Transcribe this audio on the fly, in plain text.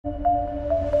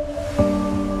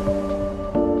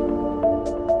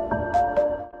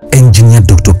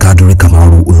Kadiri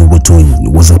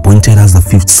Kamoru was appointed as the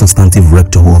 5th substantive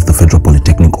rector of the Federal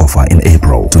Polytechnic FEDPOFFA in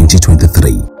April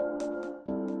 2023.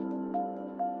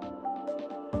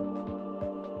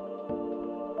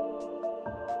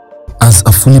 As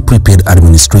a fully prepared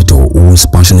administrator who is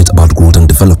passionate about growth and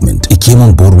development, he came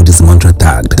on board with his mantra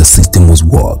tagged, "The system must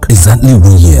work." Exactly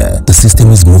 1 year, the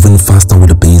system is moving faster with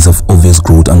the pace of obvious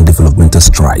growth and developmental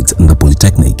strides in the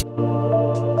Polytechnic.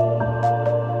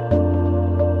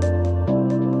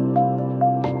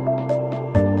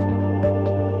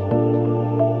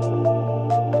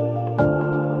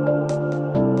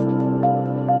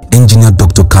 Engineer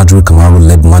Dr. Kadiri Kamoru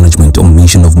led management on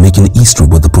mission of making history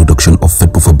with the production of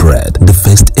FEDPOFFA bread, the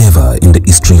first ever in the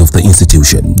history of the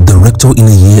institution. The rector in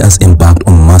a year has embarked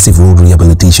on massive road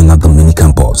rehabilitation at the mini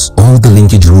campus. All the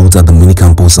linkage roads at the mini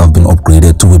campus have been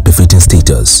upgraded to a befitting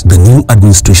status. The new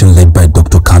administration led by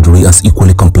Dr. Kadiri has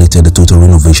equally completed the total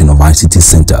renovation of ICT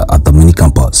Center at the mini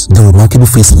campus. The remarkable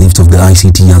facelift of the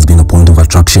ICT has been a point of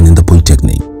attraction in the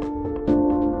Polytechnic.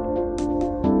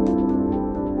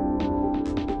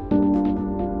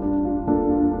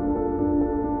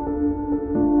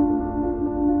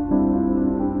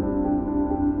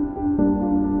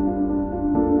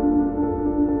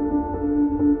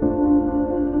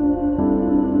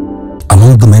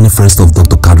 Among the many firsts of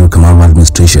Dr. Kadiri Kamoru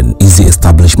administration is the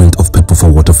establishment of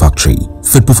FEDPOFFA Water Factory.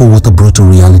 FEDPOFFA Water brought to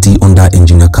reality under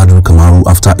Engineer Kadiri Kamoru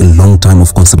after a long time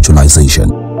of conceptualization.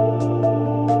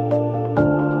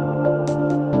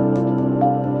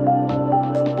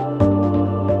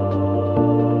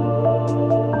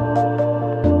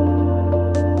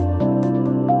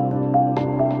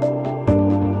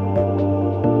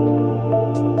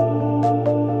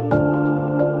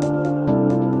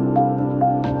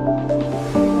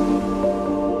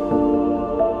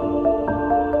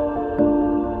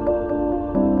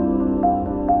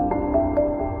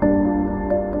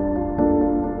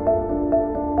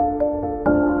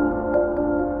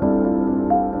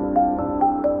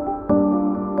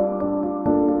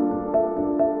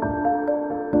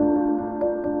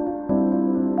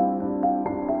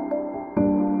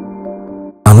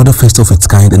 Another first of its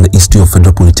kind in the history of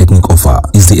Federal Polytechnic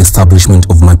FEDPOFFA is the establishment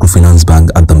of Microfinance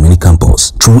Bank at the mini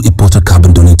campus through a portal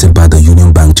cabin donated by the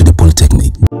Union Bank to the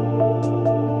Polytechnic.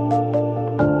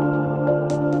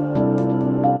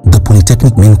 The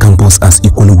Polytechnic main campus has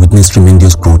equally witnessed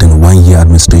tremendous growth in 1 year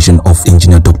administration of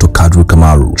Engineer Dr. Kadiri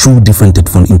Kamoru through different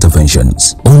TETFund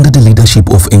interventions. Under the leadership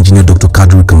of Engineer Dr.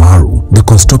 Kadiri Kamoru, the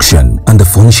construction and the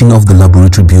furnishing of the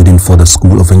laboratory building for the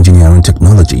School of Engineering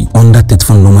Technology under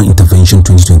TETFund Normal Intervention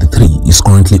 2023 is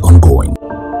currently ongoing.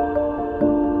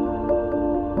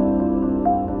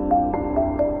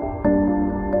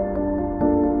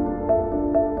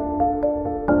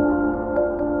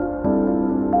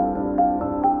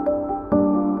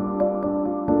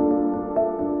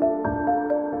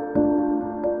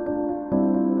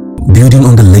 Building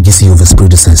on the legacy of its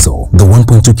predecessor, the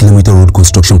 1.2-kilometer road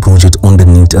construction project under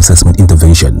NEET assessment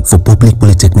intervention for public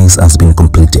polytechnics has been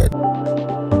completed.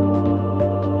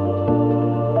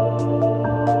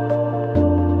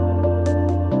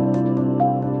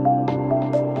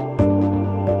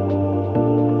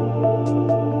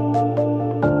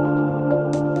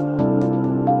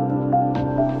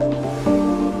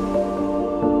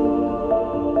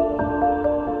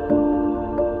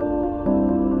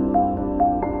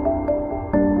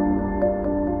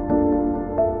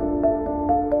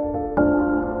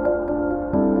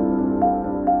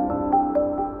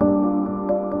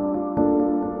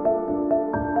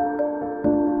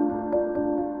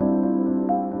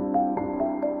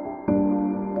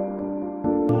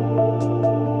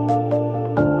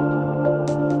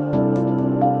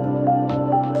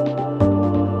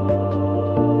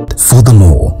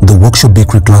 Furthermore, the workshop,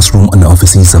 bakery, classroom and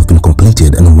offices have been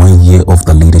completed in 1 year of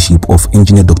the leadership of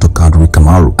Engineer Dr. Kadiri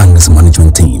Kamoru and his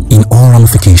management team. In all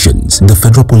ramifications, the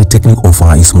Federal Polytechnic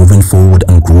FEDPOFFA is moving forward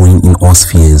and growing in all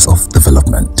spheres of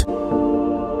development.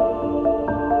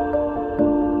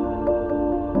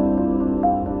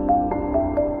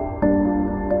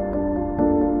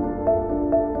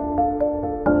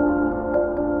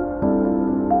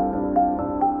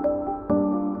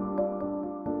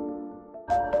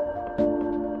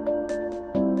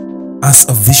 As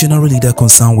a visionary leader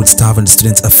concerned with staff and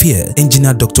student affairs,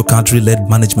 Engineer Dr. Kadiri led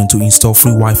management to install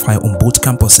free Wi-Fi on both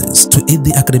campuses to aid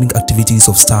the academic activities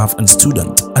of staff and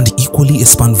students, and equally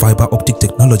expand fiber optic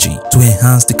technology to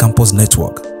enhance the campus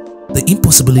network. The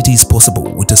impossibility is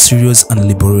possible with a serious and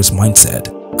laborious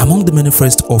mindset. Among the many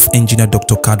firsts of Engineer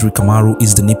Dr. Kadiri Kamoru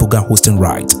is the Nipoga hosting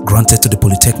right granted to the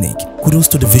Polytechnic. Kudos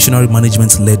to the visionary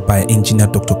management led by Engineer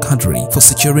Dr. Kadiri for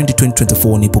securing the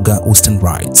 2024 Nipoga hosting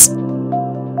rights.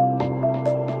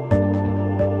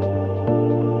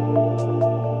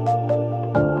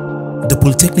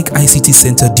 Polytechnic ICT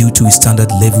Center, due to its standard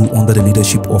level under the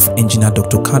leadership of Engineer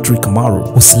Dr. Kadiri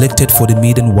Kamoru, was selected for the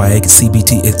maiden WAEC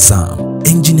CBT exam.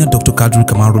 Engineer Dr. Kadiri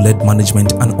Kamoru led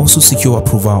management and also secured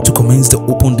approval to commence the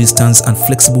open distance and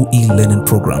flexible e-learning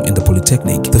program in the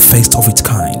Polytechnic, the first of its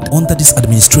kind. Under this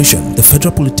administration, the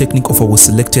Federal Polytechnic offer was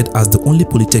selected as the only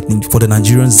polytechnic for the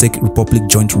Nigerian Czech Republic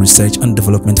Joint Research and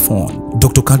Development Fund.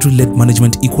 Dr. Kadiri led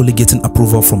management equally getting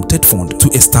approval from TED Fund to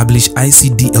establish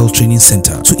ICDL Training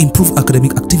Center to improve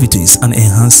academic activities and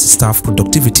enhance staff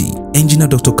productivity. Engineer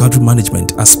Dr. Kadiri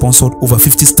management has sponsored over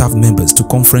 50 staff members to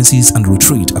conferences and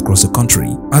retreats across the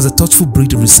country. As a thoughtful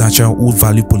breed researcher who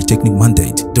valued Polytechnic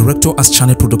mandate, the Rector has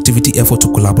channeled productivity effort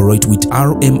to collaborate with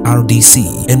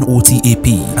RMRDC, NOTAP,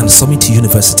 and Summit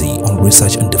University on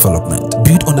research and development.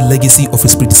 Built on the legacy of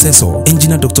his predecessor,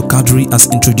 Engineer Dr. Kadiri has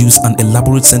introduced an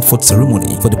elaborate send-forth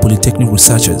ceremony for the Polytechnic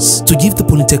researchers to give the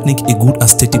Polytechnic a good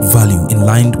aesthetic value in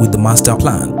line with the master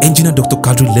plan. Engineer Dr.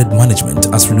 Kadiri led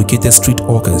management has relocated street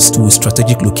hawkers to a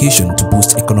strategic location to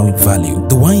boost economic value.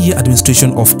 The one-year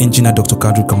administration of Engineer Dr.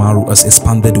 Kadiri Kamoru has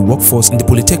expanded the workforce in the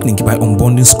Polytechnic by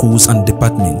unbundling schools and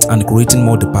departments and creating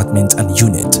more departments and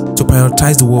units. To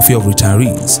prioritize the welfare of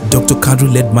retirees, Dr.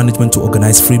 Kadiri led management to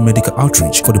organize free medical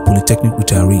outreach for the Polytechnic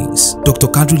retirees. Dr.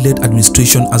 Kadiri led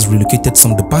administration has relocated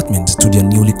some departments to their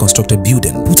newly constructed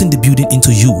building, putting the building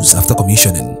into use after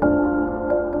commissioning.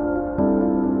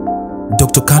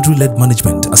 Dr. Kadiri led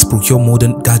management has procured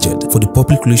modern gadget for the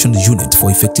public relations unit for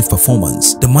effective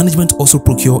performance. The management also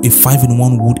procured a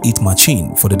 5-in-1 wood heat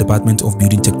machine for the Department of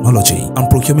Building Technology and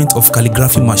procurement of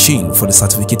calligraphy machine for the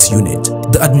certificates unit.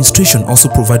 The administration also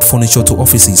provide furniture to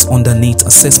offices under needs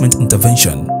assessment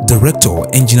intervention. The Rector,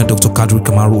 Engineer Dr. Kadiri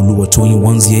Kamoru Oluwatoyin,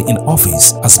 1 year in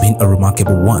office has been a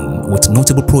remarkable one with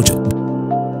notable projects.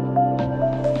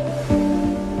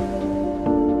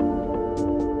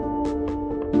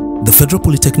 The Federal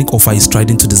Polytechnic offer is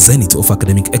striding to the zenith of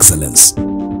academic excellence.